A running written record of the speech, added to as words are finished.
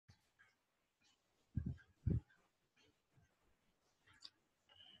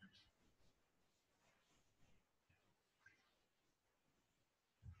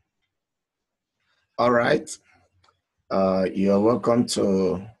All right. You're welcome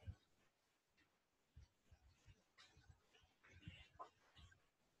to.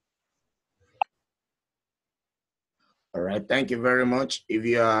 All right. Thank you very much. If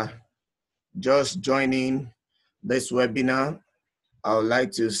you are just joining this webinar, I would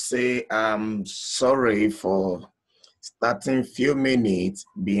like to say I'm sorry for starting few minutes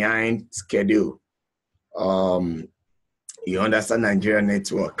behind schedule. You understand Nigeria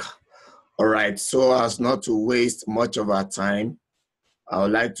network. All right. So as not to waste much of our time, I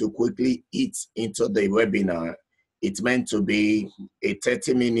would like to quickly eat into the webinar. It's meant to be a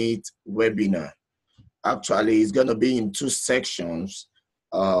 30-minute webinar. Actually, it's going to be in two sections,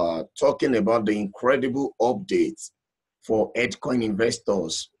 talking about the incredible updates for Edcoin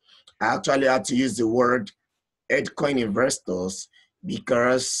investors. I actually had to use the word Edcoin investors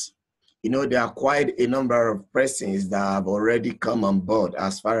because, there are quite a number of persons that have already come on board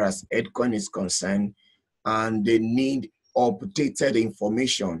as far as Edcoin is concerned, and they need updated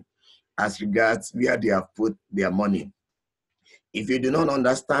information as regards where they have put their money. If you do not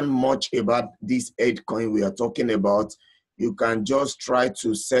understand much about this Edcoin we are talking about, you can just try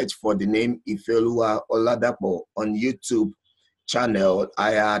to search for the name ifeoluwa.oladapo on YouTube channel.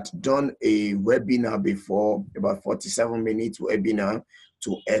 I had done a webinar before, about 47-minute webinar,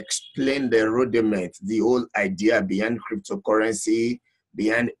 to explain the rudiment, the whole idea behind cryptocurrency,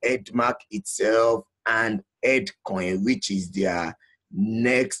 behind Edmark itself, and Edcoin, which is their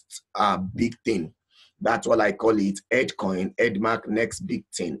next big thing. That's what I call it, Edcoin, Edmark, next big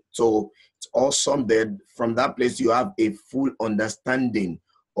thing. So it's awesome that from that place you have a full understanding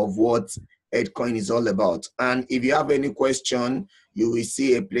of what Edcoin is all about. And if you have any question, you will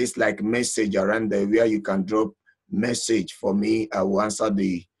see a place like message around there where you can drop message for me. I will answer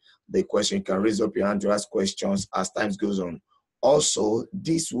the question. You can raise up your hand to ask questions as time goes on. Also,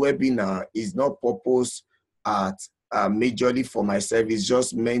 this webinar is not purposed at majorly for myself. It's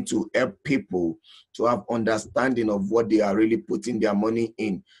just meant to help people to have understanding of what they are really putting their money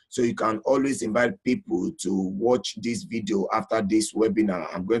in. So you can always invite people to watch this video after this webinar.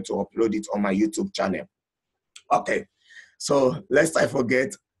 I'm going to upload it on my YouTube channel. Okay, so lest I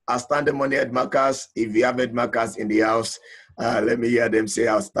forget, outstanding money Edmarkers. If you have Edmarkers in the house, let me hear them say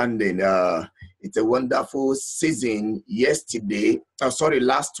outstanding. It's a wonderful season.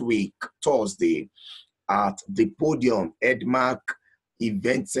 Last week, Thursday, at the Podium Edmark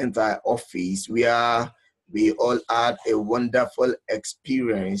Event Center office, where we all had a wonderful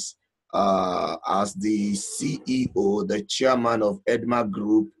experience as the CEO, the chairman of Edmark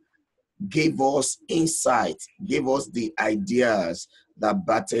Group, gave us insight, gave us the ideas that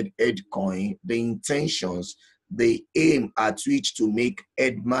battered Edcoin, the intentions, the aim at which to make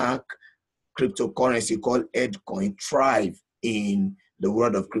Edmark cryptocurrency called Edcoin thrive in the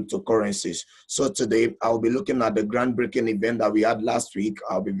world of cryptocurrencies. So today I'll be looking at the groundbreaking event that we had last week.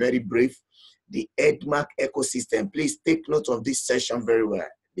 I'll be very brief. The Edmark ecosystem. Please take note of this session very well.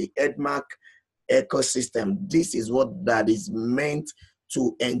 The Edmark ecosystem. This is what that is meant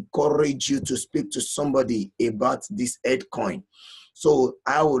to encourage you to speak to somebody about this Edcoin. So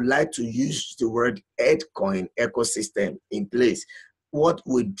I would like to use the word Edcoin ecosystem in place. What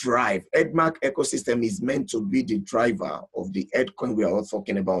will drive? Edmark ecosystem is meant to be the driver of the Edcoin we are all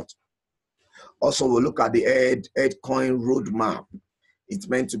talking about. Also, we'll look at the Edcoin roadmap. It's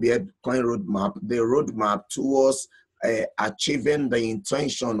meant to be Edcoin roadmap, the roadmap towards achieving the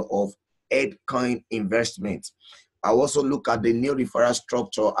intention of Edcoin investment. I also look at the new referral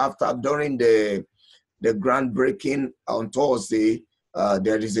structure. During the groundbreaking on Thursday,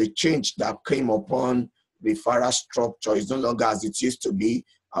 there is a change that came upon referral structure. It's no longer as it used to be.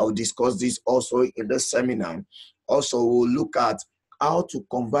 I will discuss this also in the seminar. Also, we'll look at how to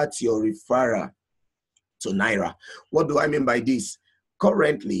convert your referral to Naira. What do I mean by this?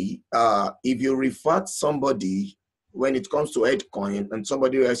 Currently, if you refer somebody, when it comes to Edcoin and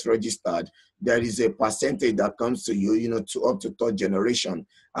somebody who has registered, there is a percentage that comes to you, to up to third generation.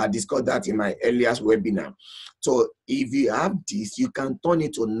 I discussed that in my earliest webinar. So if you have this, you can turn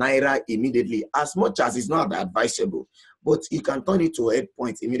it to Naira immediately, as much as it's not advisable, but you can turn it to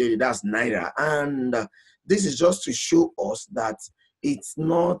Edcoin immediately. That's Naira. And this is just to show us that it's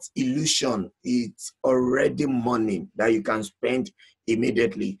not illusion. It's already money that you can spend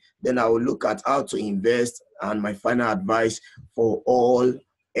immediately. Then I will look at how to invest and my final advice for all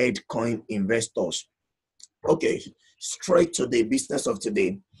Edcoin investors. Okay, straight to the business of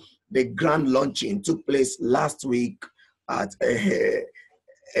today. The grand launching took place last week at the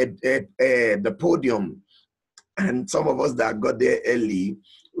Podium. And some of us that got there early,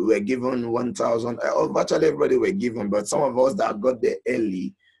 we were given 1,000. Virtually everybody were given, but some of us that got there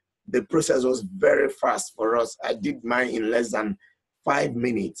early, The process was very fast for us. I did mine in less than 5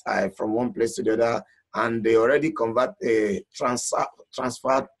 minutes from one place to the other, and they already transferred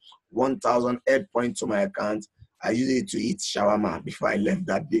 1,000 Edcoin to my account. I used it to eat shawarma before I left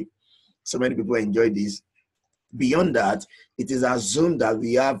that day. So many people enjoy this. Beyond that, it is assumed that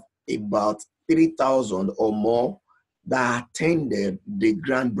we have about 3,000 or more that attended the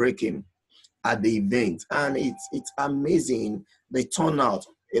groundbreaking at the event, and it's amazing the turnout.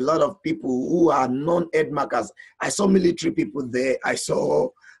 A lot of people who are non-ed markers. I saw military people there. I saw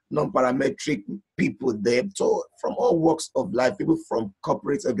non-parametric people there. So from all walks of life, people from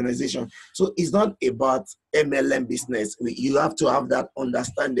corporate organizations. So it's not about MLM business. You have to have that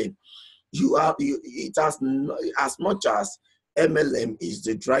understanding. It has as much as MLM is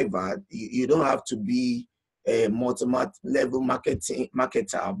the driver. You don't have to be a multi-level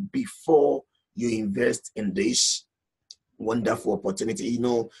marketer before you invest in this wonderful opportunity. You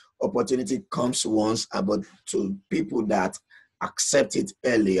know, opportunity comes once, but to people that accept it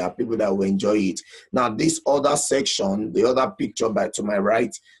earlier, people that will enjoy it. Now, this other section, the other picture to my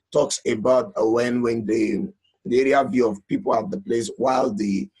right, talks about when the area view of people at the place while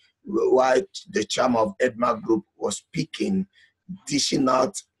the chairman of Edmark Group was speaking, dishing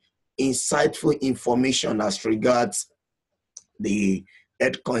out insightful information as regards the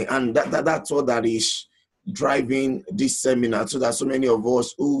Edcoin, and that's what that is driving this seminar, so that so many of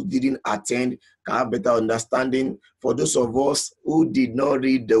us who didn't attend can have better understanding. For those of us who did not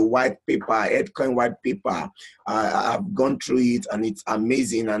read the white paper, Edcoin white paper, I've gone through it and it's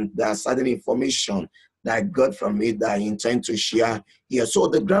amazing, and there's certain information that I got from it that I intend to share here. So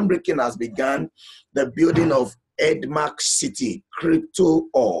the groundbreaking has begun. The building of Edmark City Crypto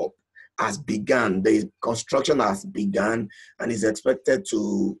Hub has begun. The construction has begun and is expected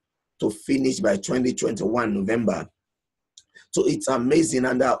to finish by 2021 November. So it's amazing,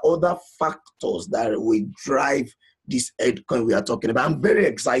 and there are other factors that will drive this Edcoin we are talking about. I'm very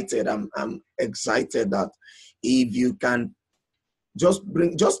excited. I'm excited that if you can just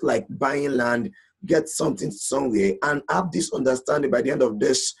like buying land, get something somewhere and have this understanding by the end of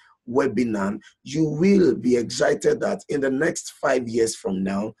this webinar, you will be excited that in the next 5 years from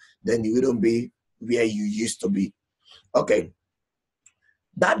now, then you wouldn't be where you used to be. Okay.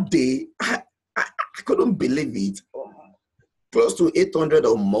 That day, I couldn't believe it. Close to 800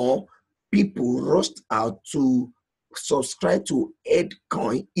 or more people rushed out to subscribe to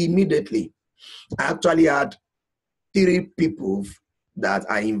Edcoin immediately. I actually had 3 people that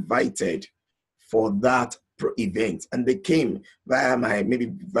I invited for that event, and they came via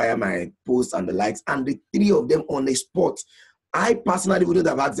my posts and the likes, and the 3 of them on the spot. I personally wouldn't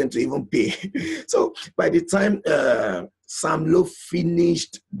have asked them to even pay. So by the time Sam Lowe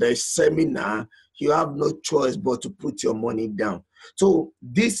finished the seminar, you have no choice but to put your money down. So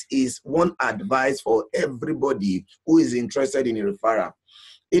this is one advice for everybody who is interested in a referral.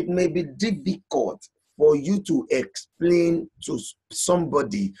 It may be difficult for you to explain to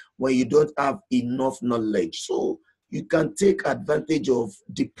somebody when you don't have enough knowledge. So you can take advantage of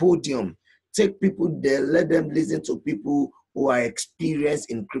the podium. Take people there, let them listen to people who are experienced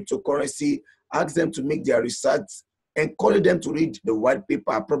in cryptocurrency, ask them to make their research, encourage them to read the white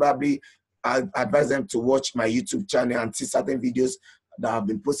paper. Probably I advise them to watch my YouTube channel and see certain videos that have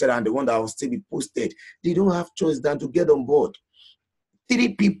been posted and the one that will still be posted. They don't have choice than to get on board.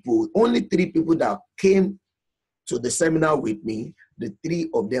 3 people, only 3 people that came to the seminar with me, the 3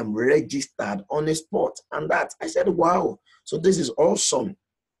 of them registered on the spot. And that, I said, wow, so this is awesome.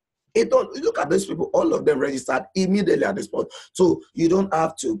 Look at these people, all of them registered immediately at the spot. So you don't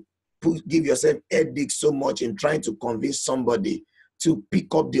have to give yourself headache so much in trying to convince somebody to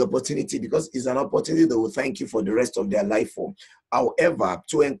pick up the opportunity, because it's an opportunity that will thank you for the rest of their life for. However,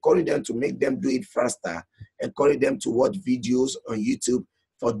 to encourage them, to make them do it faster, encourage them to watch videos on YouTube.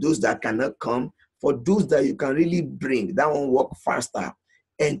 For those that cannot come, for those that you can really bring, that won't work faster,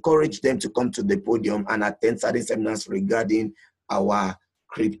 encourage them to come to the podium and attend certain seminars regarding our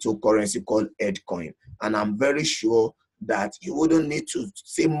cryptocurrency called Edcoin. And I'm very sure that you wouldn't need to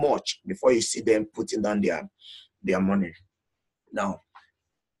say much before you see them putting down their money. Now,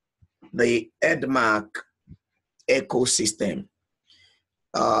 the Edmark ecosystem.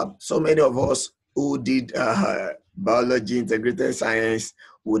 So many of us who did biology, integrated science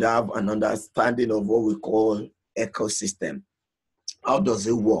would have an understanding of what we call ecosystem. How does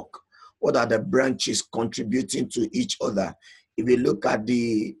it work? What are the branches contributing to each other? If you look at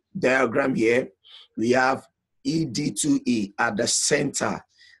the diagram here, we have ED2E at the center,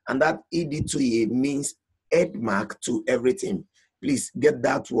 and that ED2E means Edmark to everything. Please get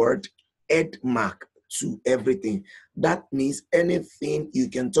that word, Edmark to everything. That means anything you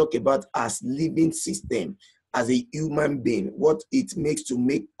can talk about as living system, as a human being, what it makes to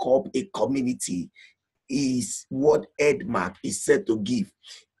make up a community is what Edmark is said to give.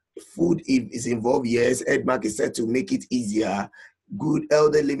 Food is involved, yes. Edmark is said to make it easier. Good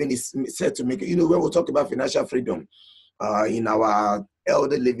elder living is said to make it, when we talk about financial freedom, in our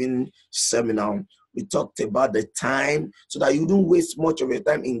elder living seminar, we talked about the time so that you don't waste much of your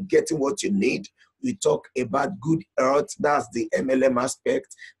time in getting what you need. We talk about good health, that's the MLM aspect.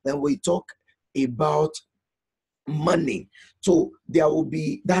 Then we talk about money. So there will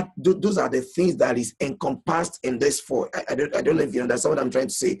be that. Those are the things that is encompassed in this four. I don't know if you understand what I'm trying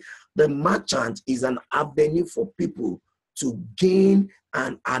to say. The merchant is an avenue for people to gain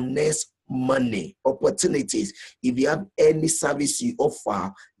and harness money opportunities. If you have any service you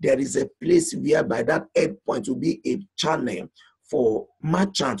offer, there is a place whereby that end point will be a channel for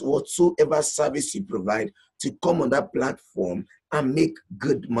merchant, whatsoever service you provide, to come on that platform and make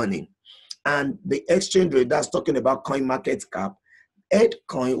good money. And the exchange rate, that's talking about coin market cap.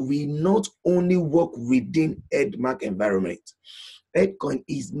 Edcoin will not only work within Edmark environment. Edcoin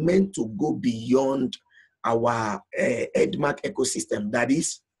is meant to go beyond our Edmark ecosystem. That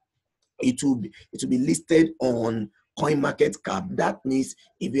is, it will be listed on coin market cap. That means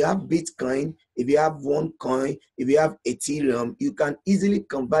if you have Bitcoin, if you have OneCoin, if you have Ethereum, you can easily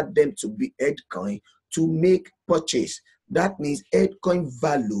convert them to be Edcoin to make purchase. That means Edcoin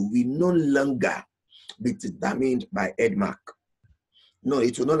value will no longer be determined by Edmark. No,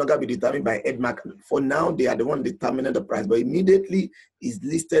 it will no longer be determined by Edmark. For now, they are the one determining the price, but immediately is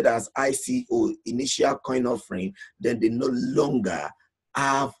listed as ICO, initial coin offering, then they no longer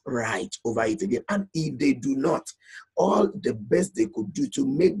have right over it again. And if they do not, all the best they could do to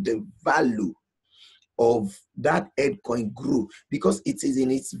make the value of that Edcoin grow, because it is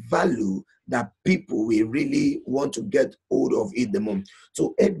in its value that people will really want to get hold of it the moment.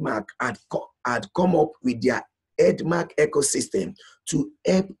 So Edmark had come up with their Edmark ecosystem to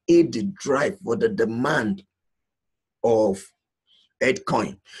help aid the drive for the demand of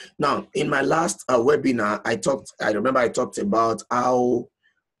Edcoin. Now, in my last webinar, I remember I talked about how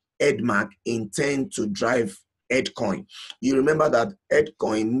Edmark intend to drive Edcoin. You remember that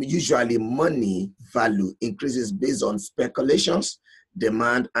Edcoin, usually money value increases based on speculations,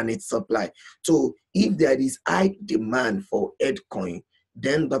 demand, and its supply. So if there is high demand for Edcoin,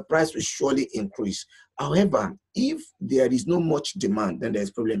 then the price will surely increase. However, if there is no much demand, then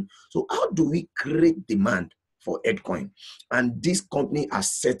there's problem. So how do we create demand for Edcoin? And this company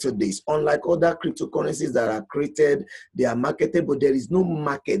has settled this. Unlike other cryptocurrencies that are created, they are marketed, but there is no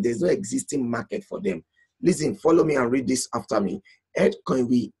market. There's no existing market for them. Listen, follow me and read this after me. Edcoin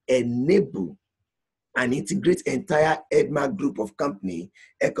will enable and integrate entire Edmark group of company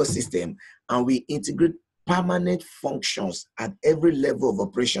ecosystem, and we integrate permanent functions at every level of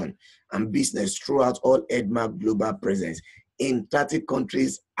operation and business throughout all Edmark global presence in 30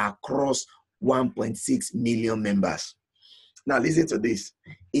 countries across 1.6 million members. Now listen to this.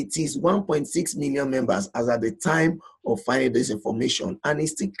 It is 1.6 million members as at the time of finding this information, and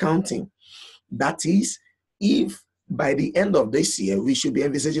it's still counting. That is, if by the end of this year, we should be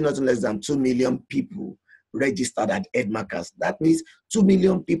envisaging nothing less than 2 million people registered at Edmarkers. That means 2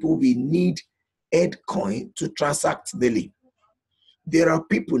 million people will need Edcoin to transact daily. There are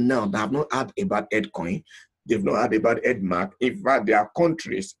people now that have not heard about Edcoin. They've not heard about Edmark. In fact, there are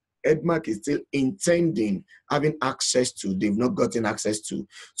countries Edmark is still intending having access to, they've not gotten access to.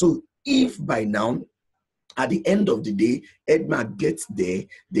 So if by now, at the end of the day, Edmark gets there,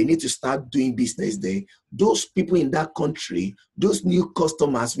 they need to start doing business there. Those people in that country, those new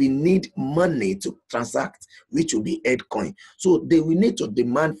customers will need money to transact, which will be Edcoin. So they will need to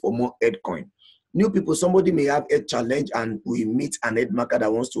demand for more Edcoin. New people, somebody may have a challenge and we meet an Edmarker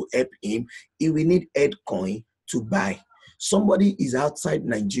that wants to help him. He will need Edcoin to buy. Somebody is outside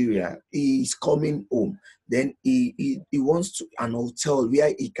Nigeria, he is coming home, then he wants to an hotel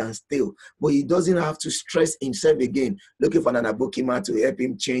where he can stay, but he doesn't have to stress himself again looking for an abokima to help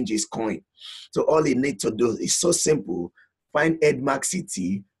him change his coin. So all he needs to do is so simple: find Edmark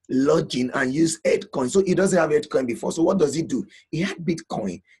City, log in and use Edcoin. So he doesn't have Edcoin before. So what does he do? He had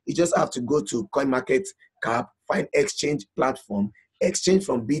Bitcoin. He just have to go to coin market cap, find exchange platform, exchange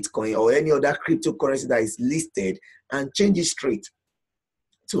from Bitcoin or any other cryptocurrency that is listed, and change it straight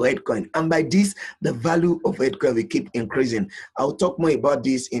to Edcoin. And by this, the value of Edcoin will keep increasing. I'll talk more about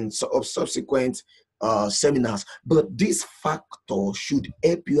this in subsequent seminars, but this factor should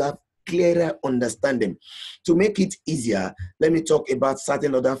help you have clearer understanding. To make it easier, let me talk about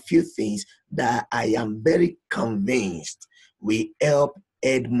certain other few things that I am very convinced will help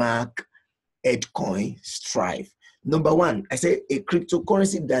Edmark Edcoin Strive. Number one, I say a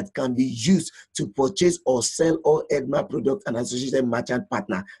cryptocurrency that can be used to purchase or sell all EDMA products and associated merchant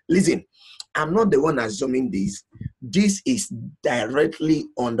partner. Listen, I'm not the one assuming this. This is directly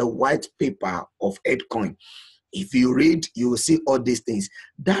on the white paper of Edcoin. If you read, you will see all these things.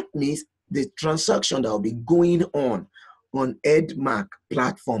 That means the transaction that will be going on EdMark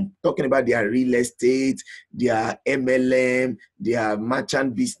platform, talking about their real estate, their MLM, their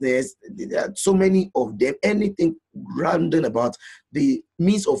merchant business. There are so many of them. Anything random about the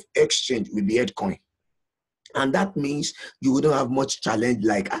means of exchange will be Edcoin. And that means you wouldn't have much challenge.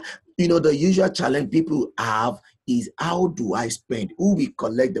 Like, the usual challenge people have is, how do I spend? Who will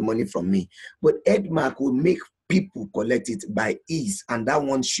collect the money from me? But EdMark will make people collect it by ease, and that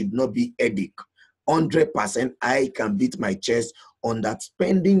one should not be headache. 100% I can beat my chest on that.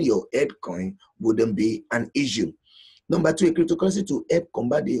 Spending your Edcoin wouldn't be an issue. Number two, a cryptocurrency to help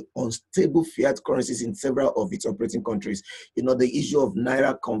combat the unstable fiat currencies in several of its operating countries. The issue of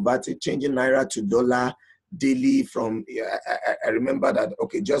Naira converted, changing Naira to dollar daily from, I remember that,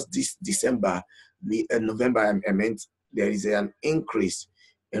 okay, just this December, November, I meant there is an increase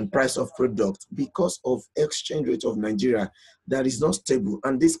in price of product because of exchange rate of Nigeria that is not stable,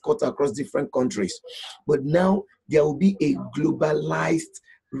 and this cut across different countries. But now there will be a globalized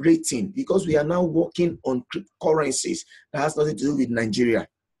rating because we are now working on currencies that has nothing to do with Nigeria.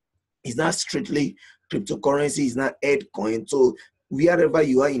 It's not strictly cryptocurrency, it's not Edcoin. So wherever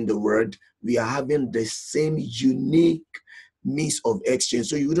you are in the world, we are having the same unique means of exchange.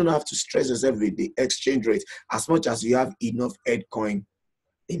 So you don't have to stress yourself with the exchange rate as much as you have enough Edcoin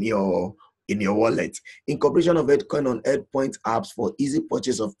in your wallet. Incorporation of Edcoin on Edpoint apps for easy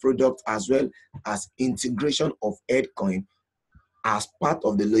purchase of products, as well as integration of Edcoin as part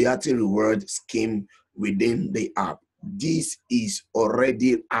of the loyalty reward scheme within the app. This is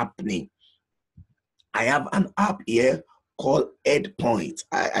already happening. I have an app here called Edpoint.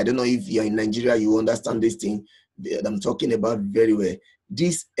 I don't know if you're in Nigeria, you understand this thing that I'm talking about very well.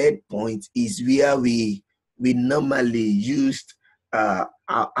 This Edpoint is where we normally used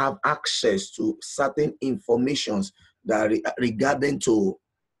have access to certain informations that regarding to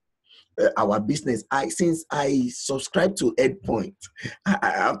our business. Since I subscribe to Edpoint,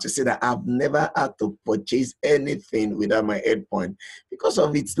 I have to say that I've never had to purchase anything without my Edpoint because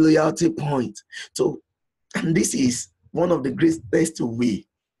of its loyalty point. So, and this is one of the greatest way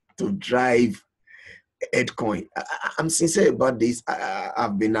to drive Edcoin. I'm sincere about this.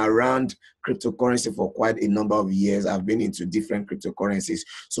 I've been around cryptocurrency for quite a number of years. I've been into different cryptocurrencies.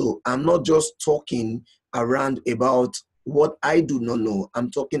 So I'm not just talking around about what I do not know. I'm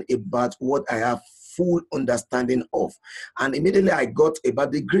talking about what I have full understanding of. And immediately I got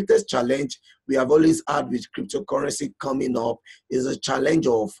about the greatest challenge we have always had with cryptocurrency coming up is a challenge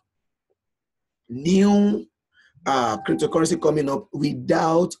of new cryptocurrency coming up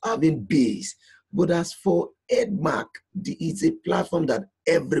without having base. But as for EdMark, it's a platform that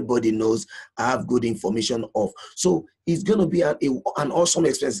everybody knows I have good information of. So it's going to be an awesome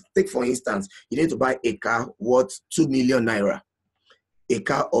experience. Take, for instance, you need to buy a car worth 2 million naira. A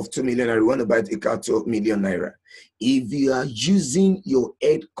car of 2 million naira. You want to buy a car 2 million naira. If you are using your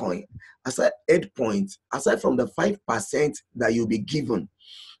Edcoin, aside Edpoint, aside from the 5% that you'll be given,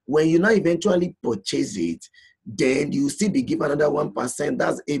 when you now eventually purchase it, then you still be given another 1%.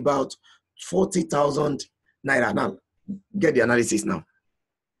 That's about 40,000 naira. Now, get the analysis now.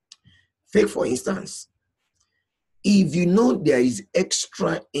 Take, for instance, if you know there is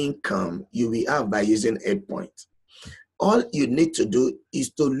extra income you will have by using Edpoint, all you need to do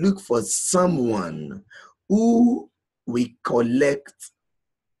is to look for someone who will collect.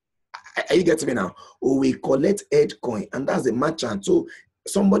 Are you getting me now? Who will collect Edcoin, and that's a merchant. So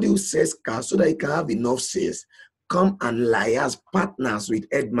somebody who sells cars so that he can have enough sales, come and liaise partners with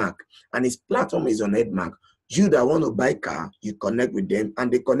EdMark, and his platform is on EdMark. You that want to buy car, you connect with them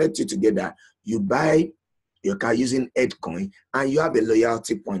and they connect you together. You buy your car using Edcoin and you have a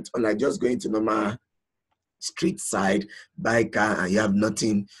loyalty point. Unlike just going to normal street side, buy car and you have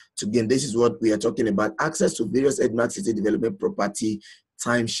nothing to gain. This is what we are talking about. Access to various EdMark city development property,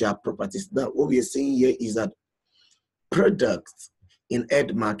 timeshare properties. Now, what we are saying here is that products in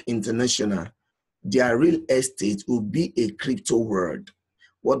EdMark International, their real estate will be a crypto world.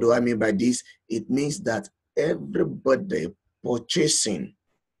 What do I mean by this? It means that everybody purchasing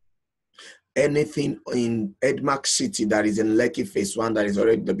anything in EdMark City that is in Lekki Phase 1, that is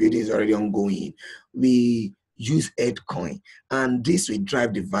already, the building is already ongoing, we use Edcoin, and this will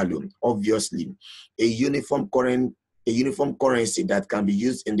drive the value. Obviously, a uniform currency that can be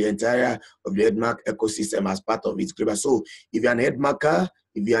used in the entire of the EdMark ecosystem as part of its global. So if you're an EdMarker,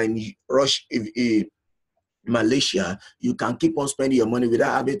 If you are in rush, if Malaysia, you can keep on spending your money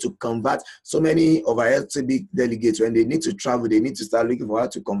without having to convert. So many of our LTB delegates, when they need to travel, they need to start looking for how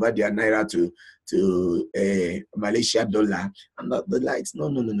to convert their naira to Malaysia dollar and the likes. No.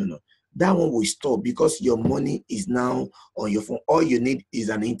 That one will stop because your money is now on your phone. All you need is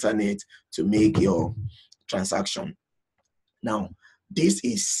an internet to make your transaction. Now, this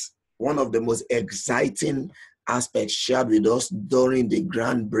is one of the most exciting aspects shared with us during the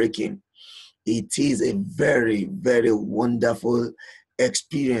groundbreaking. It is a very, very wonderful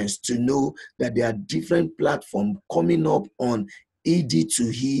experience to know that there are different platforms coming up on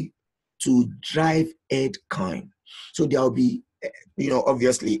ED2E to drive Edcoin. So there will be,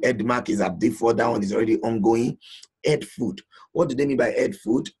 obviously Edmark is at D4, that one is already ongoing. Edfood. What do they mean by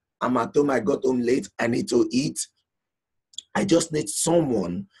Edfood? I'm at home, I got home late, I need to eat. I just need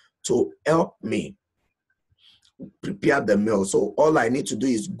someone to help me prepare the meal. So all I need to do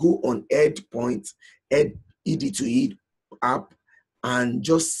is go on Edpoint, ED2E app, and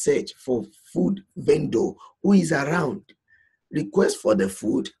just search for food vendor who is around. Request for the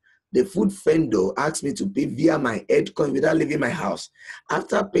food. The food vendor asks me to pay via my Edcoin without leaving my house.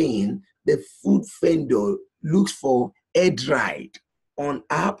 After paying, the food vendor looks for Edride on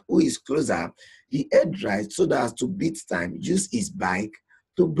app who is closer. He Edride so that as to beat time, use his bike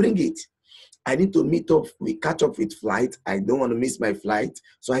to bring it. I need to catch up with flight. I don't want to miss my flight.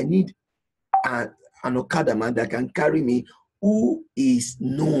 So I need an Okada man that can carry me who is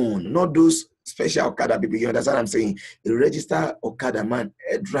known, not those special Okada people. You understand what I'm saying? A registered Okada man,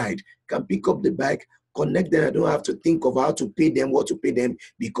 head ride, can pick up the bike, connect them. I don't have to think of how to pay them, what to pay them,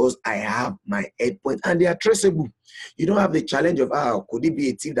 because I have my Edpoint and they are traceable. You don't have the challenge of, could it be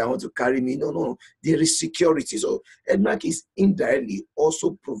a thief that wants to carry me? No. There is security. So Edmark is indirectly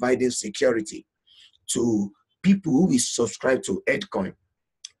also providing security to people who will subscribe to Edcoin.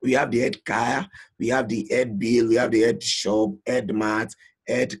 We have the Ed Car, we have the Ed Bill, we have the Ed Shop, Ed Mart,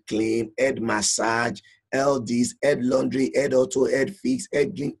 Ed Clean, Ed Massage, LDs, Ed Laundry, Ed Auto, Ed Fix,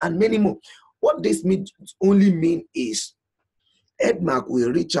 Ed Clean, and many more. What this only mean is Edmark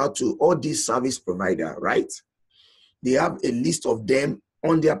will reach out to all these service providers, right? They have a list of them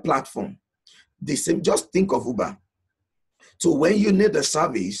on their platform. Just think of Uber. So when you need the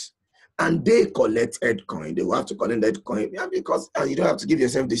service, and they collect Edcoin, they will have to collect Edcoin, because you don't have to give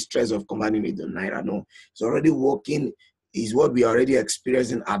yourself the stress of converting it to Naira. No, it's already working, is what we are already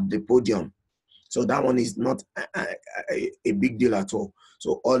experiencing at the podium. So that one is not a big deal at all.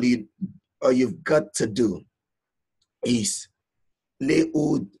 So all you've got to do is lay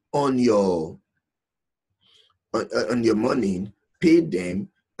hold on your money, pay them,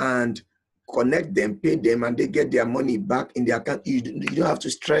 and connect them, pay them, and they get their money back in their account. You don't have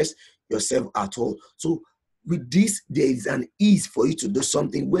to stress yourself at all. So with this, there is an ease for you to do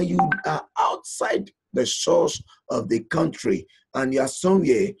something when you are outside the source of the country and you are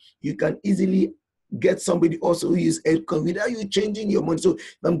somewhere. You can easily get somebody also who use Edcoin without you changing your money. So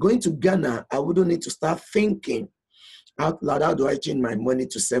if I'm going to Ghana, I wouldn't need to start thinking out loud, how do I change my money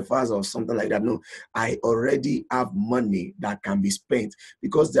to Cephas or something like that? No, I already have money that can be spent,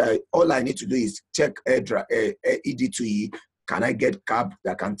 because all I need to do is check ED2E. Can I get cab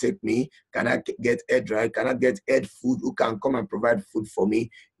that can take me? Can I get Edride? Can I get Ed Food who can come and provide food for me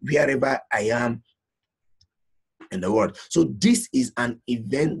wherever I am in the world? So this is an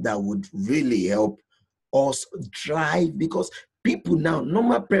event that would really help us drive, because people now,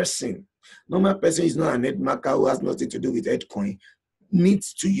 normal person is not an Edmarker who has nothing to do with Edcoin,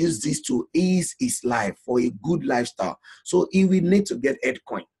 needs to use this to ease his life for a good lifestyle. So he will need to get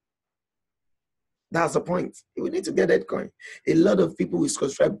Edcoin. That's the point. He will need to get Edcoin. A lot of people will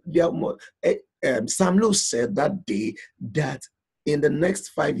subscribe. Sam Lewis said that day that in the next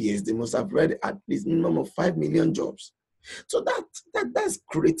 5 years, they must have read at least minimum of 5 million jobs. So that's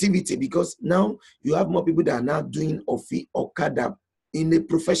creativity, because now you have more people that are now doing Okada in a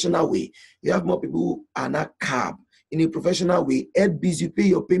professional way. You have more people who are now cab in a professional way. Edbiz, you pay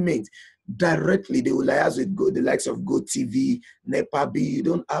your payment directly. They will liaise with the likes of GoTV, NEPA B. You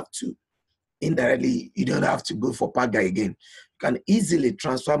don't have to. Indirectly, you don't have to go for Paga again. You can easily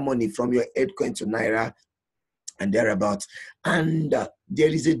transfer money from your Edcoin to Naira and thereabouts. And there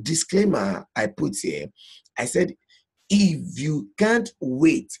is a disclaimer I put here. I said, if you can't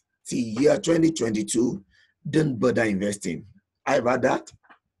wait till year 2022, don't bother investing. I've had that.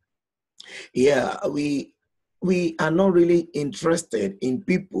 Yeah, we are not really interested in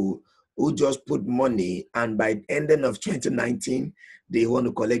people who just put money and by the ending of 2019, they want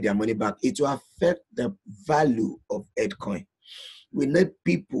to collect their money back. It will affect the value of Edcoin. We need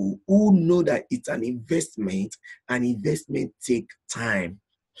people who know that it's an investment, and investment take time.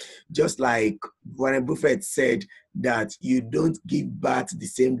 Just like Warren Buffett said that you don't give birth the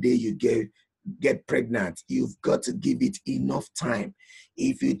same day you get pregnant. You've got to give it enough time.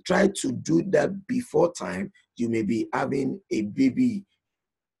 If you try to do that before time, you may be having a baby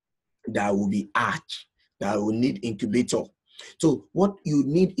that will be arch, that will need incubator. So what you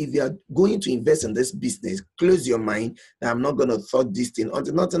need, if you are going to invest in this business, close your mind that I'm not going to thought this thing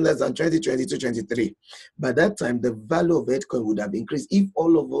until nothing less than 2022, 23. By that time, the value of Edcoin would have increased. If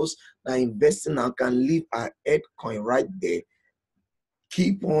all of us that are investing now can leave our Edcoin right there,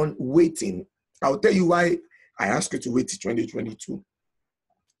 keep on waiting. I'll tell you why I asked you to wait till 2022.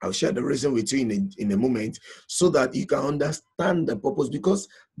 I'll share the reason with you in a moment so that you can understand the purpose, because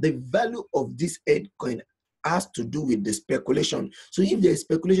the value of this Edcoin has to do with the speculation. So if there's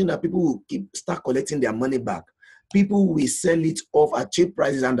speculation that people will start collecting their money back, people will sell it off at cheap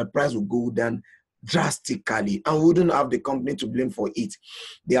prices and the price will go down drastically, and we wouldn't have the company to blame for it.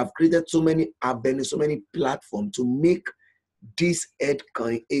 They have created so many avenues, so many platforms to make this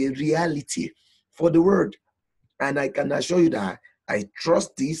Edcoin a reality for the world. And I can assure you that I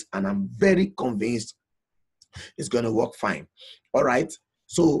trust this, and I'm very convinced it's going to work fine. All right.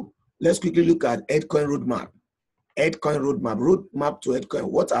 So let's quickly look at Edcoin roadmap. Edcoin roadmap to Edcoin.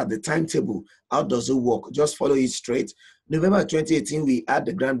 What are the timetable? How does it work? Just follow it straight. November 2018, we had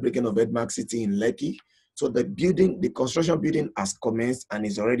the groundbreaking of Edmark City in Lekki. So the construction building has commenced and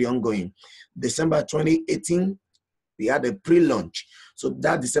is already ongoing. December 2018, we had a pre-launch. So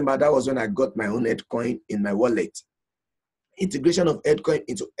that December, that was when I got my own Edcoin in my wallet. Integration of Edcoin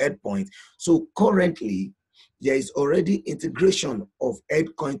into Edpoint. So currently, there is already integration of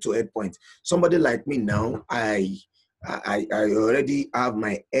Edcoin to Edpoint. Somebody like me now, I already have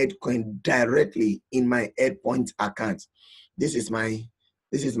my Edcoin directly in my Edpoint account. This is my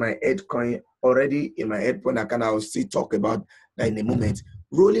Edcoin already in my Edpoint account. I'll still talk about that in a moment.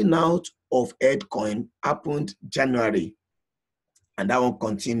 Rolling out of Edcoin happened January, and that one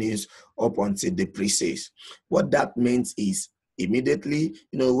continues up until the pre-sales. What that means is immediately,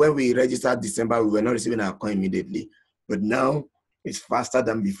 when we registered December, we were not receiving our coin immediately, but now it's faster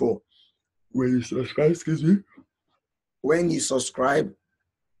than before. When you subscribe,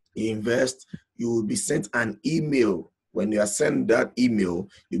 you invest, you will be sent an email. When you are sent that email,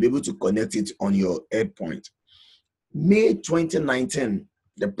 you'll be able to connect it on your Edpoint. May 2019,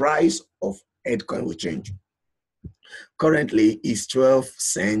 the price of Edcoin will change. Currently is 12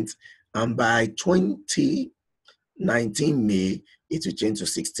 cents, and by 2019 May, it will change to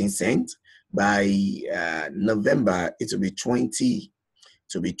 16 cents. By November, it will be 20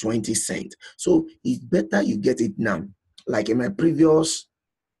 cents. So it's better you get it now. Like in my previous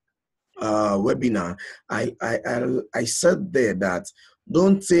webinar, I said there that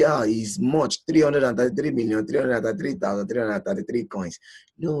don't say it's much, 333,333,333 coins.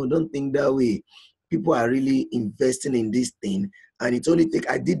 No, don't think that way. People are really investing in this thing, and it only takes,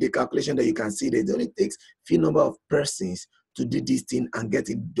 I did the calculation that you can see that it only takes few number of persons to do this thing and get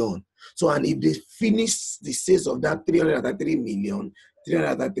it done. So, and if they finish the sales of that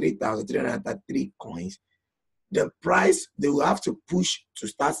 333,333,333 coins, the price, they will have to push to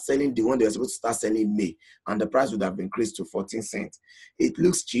start selling the one they're supposed to start selling in May, and the price would have increased to 14 cents. It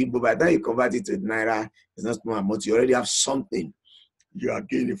looks cheap, but by the time you convert it to Naira, it's not small amount. You already have something you are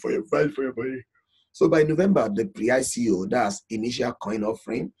gaining for your value for your money. So by November, the pre-ICO, that's initial coin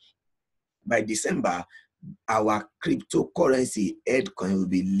offering. By December, our cryptocurrency Edcoin will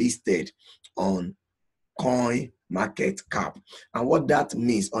be listed on Coin Market Cap. And what that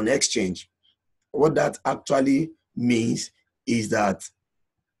means on exchange, what that actually means is that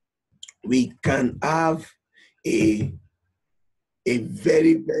we can have a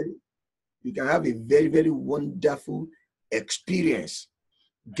very, very wonderful experience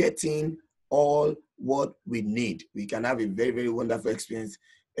getting all what we need. We can have a very, very wonderful experience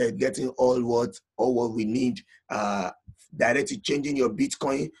getting all what we need, directly changing your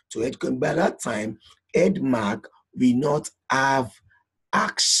Bitcoin to Edcoin. By that time, Edmark will not have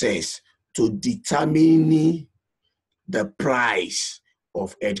access to determining the price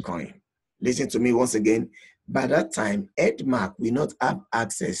of Edcoin. Listen to me once again. By that time, Edmark will not have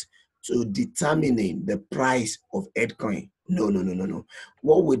access to determining the price of Edcoin. No.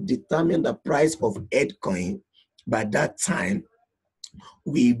 What will determine the price of Edcoin by that time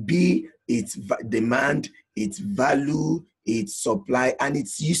will be its demand, its value, its supply, and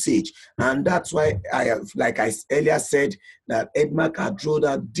its usage. And that's why like I earlier said, that Edmark had rolled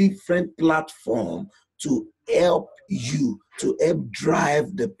out different platform to help you, to help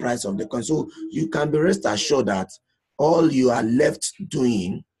drive the price of the coin. So you can be rest assured that all you are left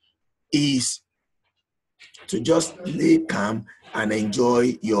doing is to just lay calm and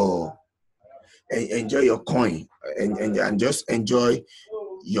enjoy your coin and just enjoy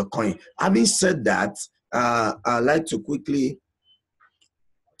your coin. Having said that, I'd like to quickly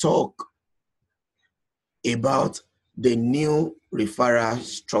talk about the new referral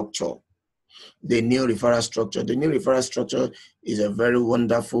structure. The new referral structure is a very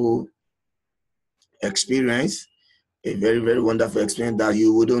wonderful experience, a very, very wonderful experience that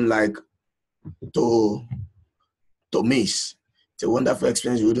you wouldn't like to miss. It's a wonderful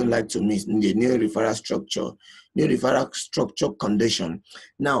experience you wouldn't like to miss in the new referral structure condition.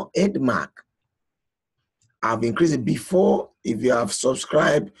 Now, EdMark, I've increased it before. If you have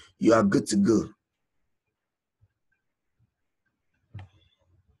subscribed, you are good to go.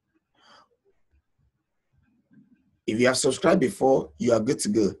 If you have subscribed before, you are good to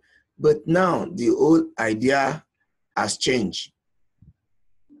go. But now the whole idea has changed.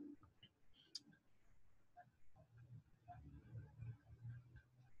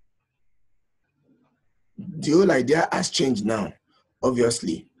 The whole idea has changed now,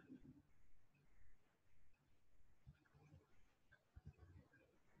 obviously.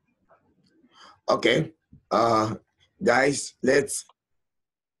 Okay, guys, the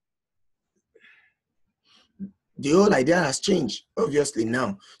whole idea has changed, obviously,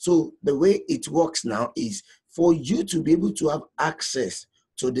 now. So the way it works now is for you to be able to have access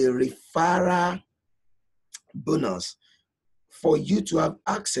to the referral bonus. For you to have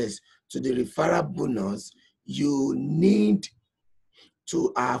access to the referral bonus, you need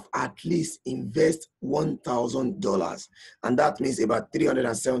to have at least invest $1,000, and that means about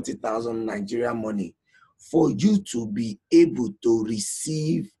 370,000 Nigerian money for you to be able to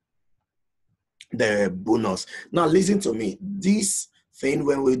receive the bonus. Now, listen to me. This thing,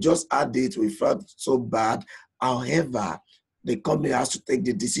 when we just add it, we felt so bad. However, the company has to take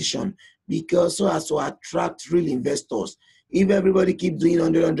the decision because so as to attract real investors. If everybody keep doing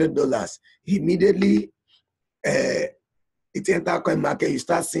 $100, immediately it's enter coin market, you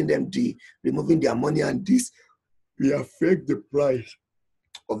start seeing them removing their money, and this will affect the price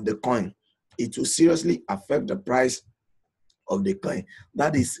of the coin. It will seriously affect the price of the coin.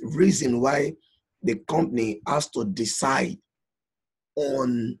 That is reason why the company has to decide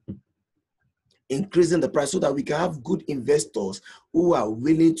on increasing the price so that we can have good investors who are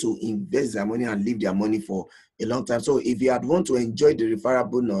willing to invest their money and leave their money for a long time. So if you had want to enjoy the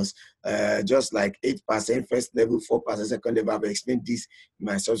referral bonus, just like 8% first level, 4% second level, I've explained this in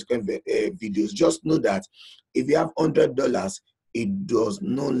my subsequent videos. Just know that if you have $100, it does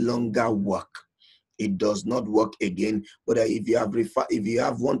no longer work. It does not work again. But if you have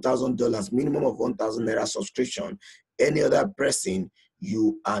 $1,000, minimum of 1,000 naira subscription, any other person,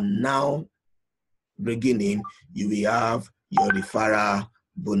 you are now beginning, you will have your referral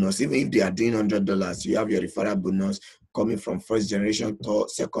bonus. Even if they are doing $100, you have your referral bonus coming from first generation,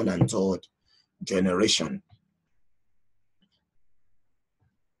 second and third generation.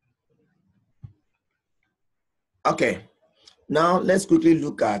 Okay, now let's quickly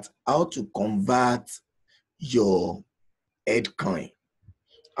look at how to convert your Edcoin.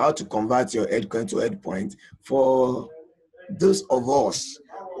 How to convert your Edcoin to Edpoint. For those of us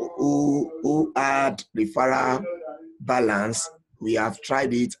who had referral balance, we have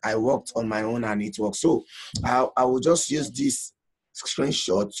tried it. I worked on my own and it works. So I will just use this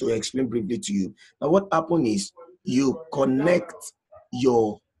screenshot to explain briefly to you. Now, what happened is you connect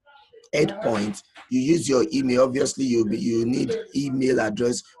your Edpoint. You use your email. Obviously, you need email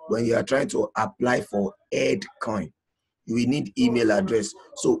address when you are trying to apply for Edcoin. You will need email address.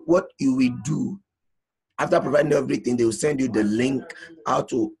 So what you will do, after providing everything, they will send you the link how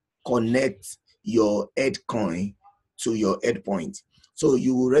to connect your Edcoin to your Edpoint. So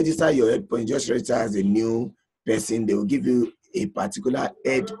you will register your Edpoint, just register as a new person. They will give you a particular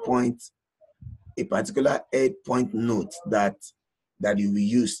Edpoint note that you will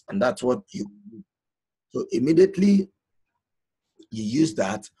use, and that's what you. So immediately you use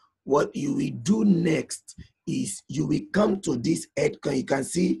that, what you will do next is you will come to this Edcoin. You can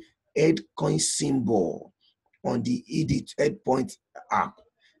see Edcoin symbol on the Edpoint app.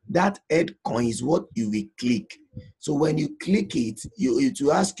 That Edcoin is what you will click. So when you click it, it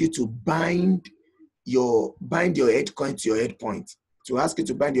will ask you to bind your Edcoin to your Edpoint. To ask you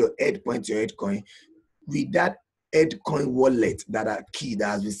to bind your Edpoint to your Edcoin with that Edcoin wallet that are key that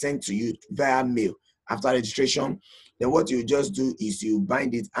has been sent to you via mail after registration. Then what you just do is you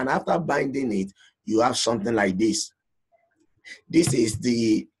bind it, and after binding it, you have something like this. This is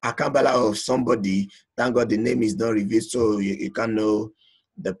the account balance of somebody. Thank God the name is not revealed, so you can know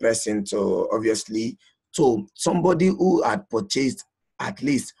the person. So obviously, So somebody who had purchased at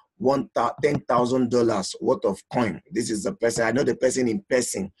least $10,000 worth of coin. This is the person. I know the person in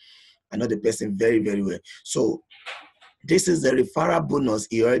person. I know the person very, very well. So this is the referral bonus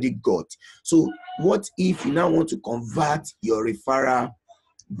he already got. So what if you now want to convert your referral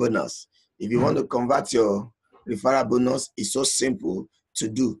bonus? If you want to convert your referral bonus, it's so simple to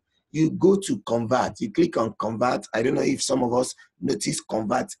do. You go to convert, you click on convert. I don't know if some of us notice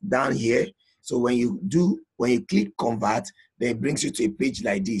convert down here. So when you click convert, then it brings you to a page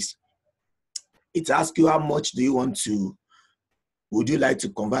like this. It asks you how much would you like to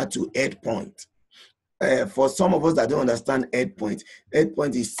convert to Edcoin? For some of us that don't understand Edcoin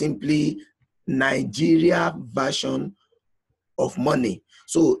is simply Nigeria version of money.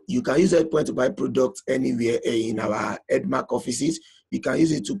 So you can use Edcoin to buy products anywhere in our Edmark offices. You can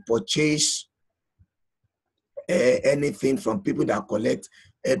use it to purchase anything from people that collect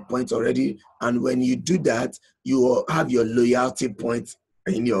Edcoin already. And when you do that, you will have your loyalty points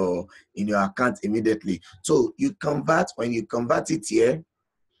in your account immediately. So when you convert it here,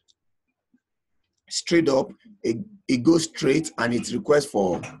 straight up, it goes straight and it requests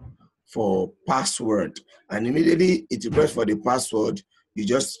for password, and immediately it requests for the password. You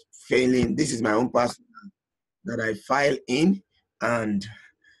just fill in. This is my own password that I file in, and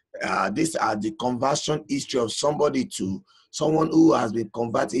these are the conversion history of somebody to someone who has been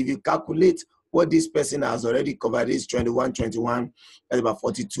converted. If you calculate what this person has already covered, is 21, that's about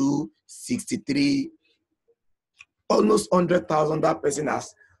 42, 63, almost 100,000 that person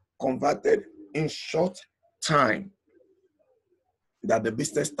has converted in short time that the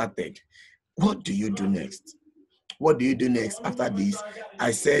business started. What do you do next? What do you do next after this?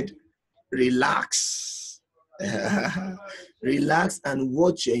 I said, relax. Relax and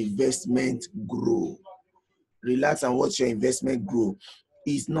watch your investment grow. Relax and watch your investment grow.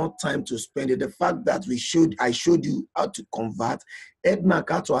 It's not time to spend it. The fact that I showed you how to convert, Edmark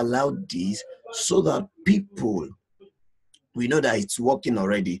had to allow this so that people, we know that it's working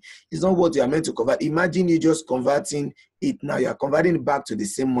already. It's not what you are meant to convert. Imagine you just converting it now. You are converting it back to the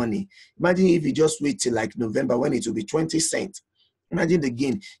same money. Imagine if you just wait till like November when it will be 20 cents. Imagine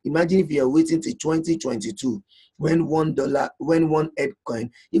again. Imagine if you are waiting till 2022 when one Edcoin,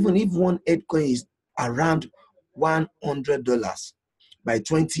 even if one Edcoin is around $100 by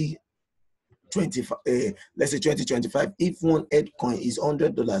 2025, let's say 2025, if one Edcoin is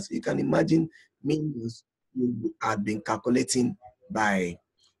 $100, you can imagine millions you had been calculating by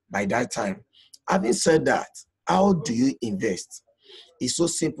that time. Having said that, how do you invest? It's so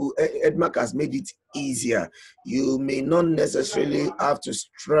simple. Edmark has made it easier. You may not necessarily have to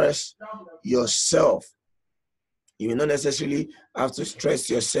stress yourself. You may not necessarily have to stress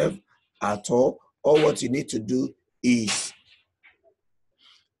yourself at all. All what you need to do is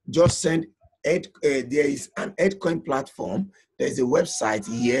just send there is an Edcoin platform. There's a website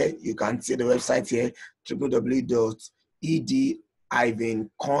here. You can see the website here, www.ed-coin.io.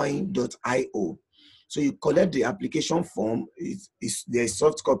 So you collect the application form. There's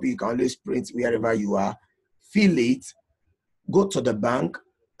soft copy. You can always print wherever you are. Fill it. Go to the bank.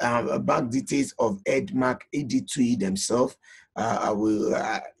 Bank details of Edmark, ED2E themselves.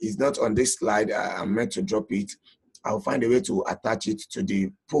 It's not on this slide. I'm meant to drop it. I'll find a way to attach it to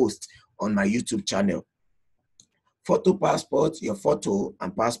the post on my YouTube channel. Photo passport, your photo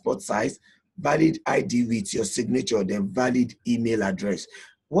and passport size, valid ID with your signature, then valid email address.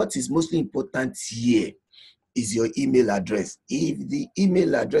 What is mostly important here is your email address. If the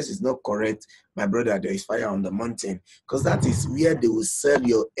email address is not correct, my brother, there is fire on the mountain, because that is where they will sell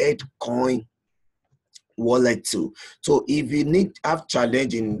your Edcoin wallet to. So if you have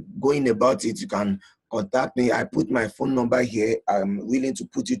challenge in going about it, you can contact me. I put my phone number here. I'm willing to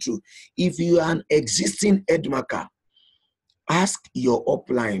put you through. If you are an existing Edmarker, ask your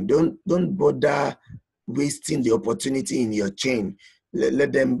upline. Don't bother wasting the opportunity in your chain.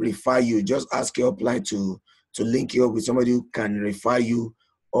 Let them refer you. Just ask your upline to link you up with somebody who can refer you.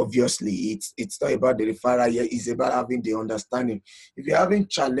 Obviously, it's not about the referral here. It's about having the understanding. If you're having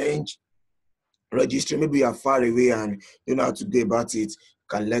challenge registering, maybe you are far away and you know how to go about it,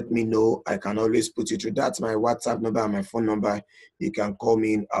 can let me know. I can always put you through. That's my WhatsApp number and my phone number. You can call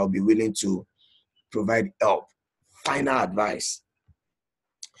me in. I'll be willing to provide help. Final advice.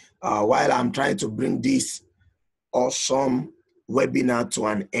 While I'm trying to bring this awesome webinar to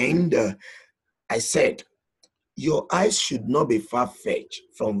an end, I said, your eyes should not be far-fetched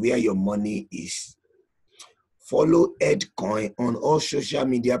from where your money is. Follow Edcoin on all social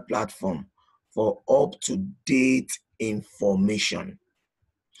media platforms for up-to-date information.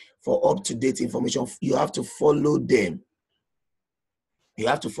 For up-to-date information, you have to follow them. You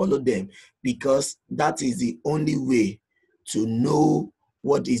have to follow them, because that is the only way to know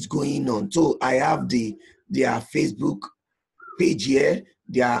what is going on. So I have their Facebook page here,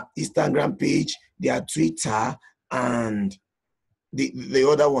 their Instagram page, their Twitter, and the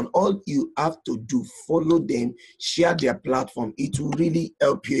other one. All you have to do, follow them, share their platform. It will really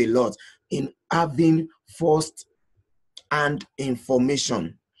help you a lot in having first-hand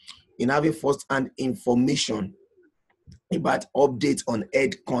information, about updates on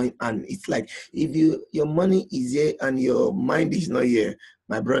Edcoin. And it's like, if your money is here and your mind is not here,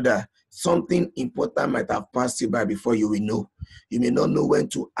 my brother, something important might have passed you by before you will know. You may not know when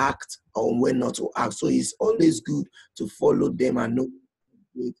to act or when not to act. So it's always good to follow them and know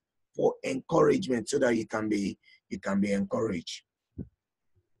for encouragement, so that you can be encouraged.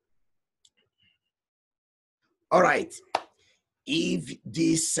 All right. If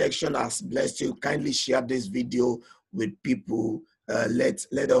this section has blessed you, kindly share this video with people. Let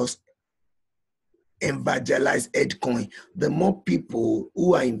us evangelize Edcoin. The more people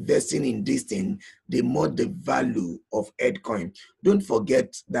who are investing in this thing, the more the value of Edcoin. Don't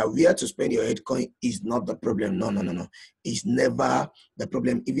forget that where to spend your Edcoin is not the problem. No. It's never the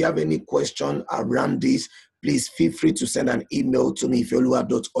problem. If you have any question around this, please feel free to send an email to me,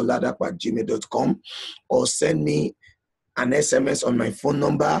 ifeoluwa.oladapo@gmail.com, or send me an SMS on my phone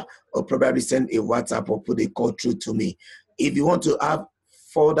number, or probably send a WhatsApp or put a call through to me. If you want to have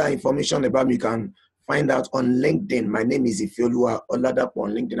further information about me, you can find out on LinkedIn. My name is ifeoluwa.oladapo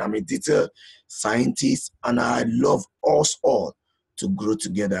on LinkedIn. I'm a data scientist, and I love us all to grow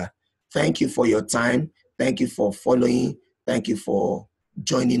together. Thank you for your time. Thank you for following. Thank you for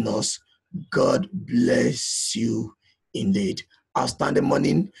joining us. God bless you indeed. Outstanding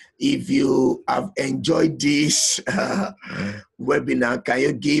morning. If you have enjoyed this webinar, can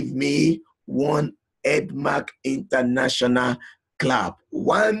you give me one Edmark International clap?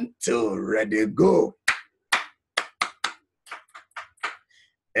 1, 2, ready, go.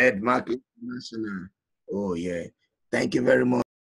 Edmark International. Oh, yeah. Thank you very much.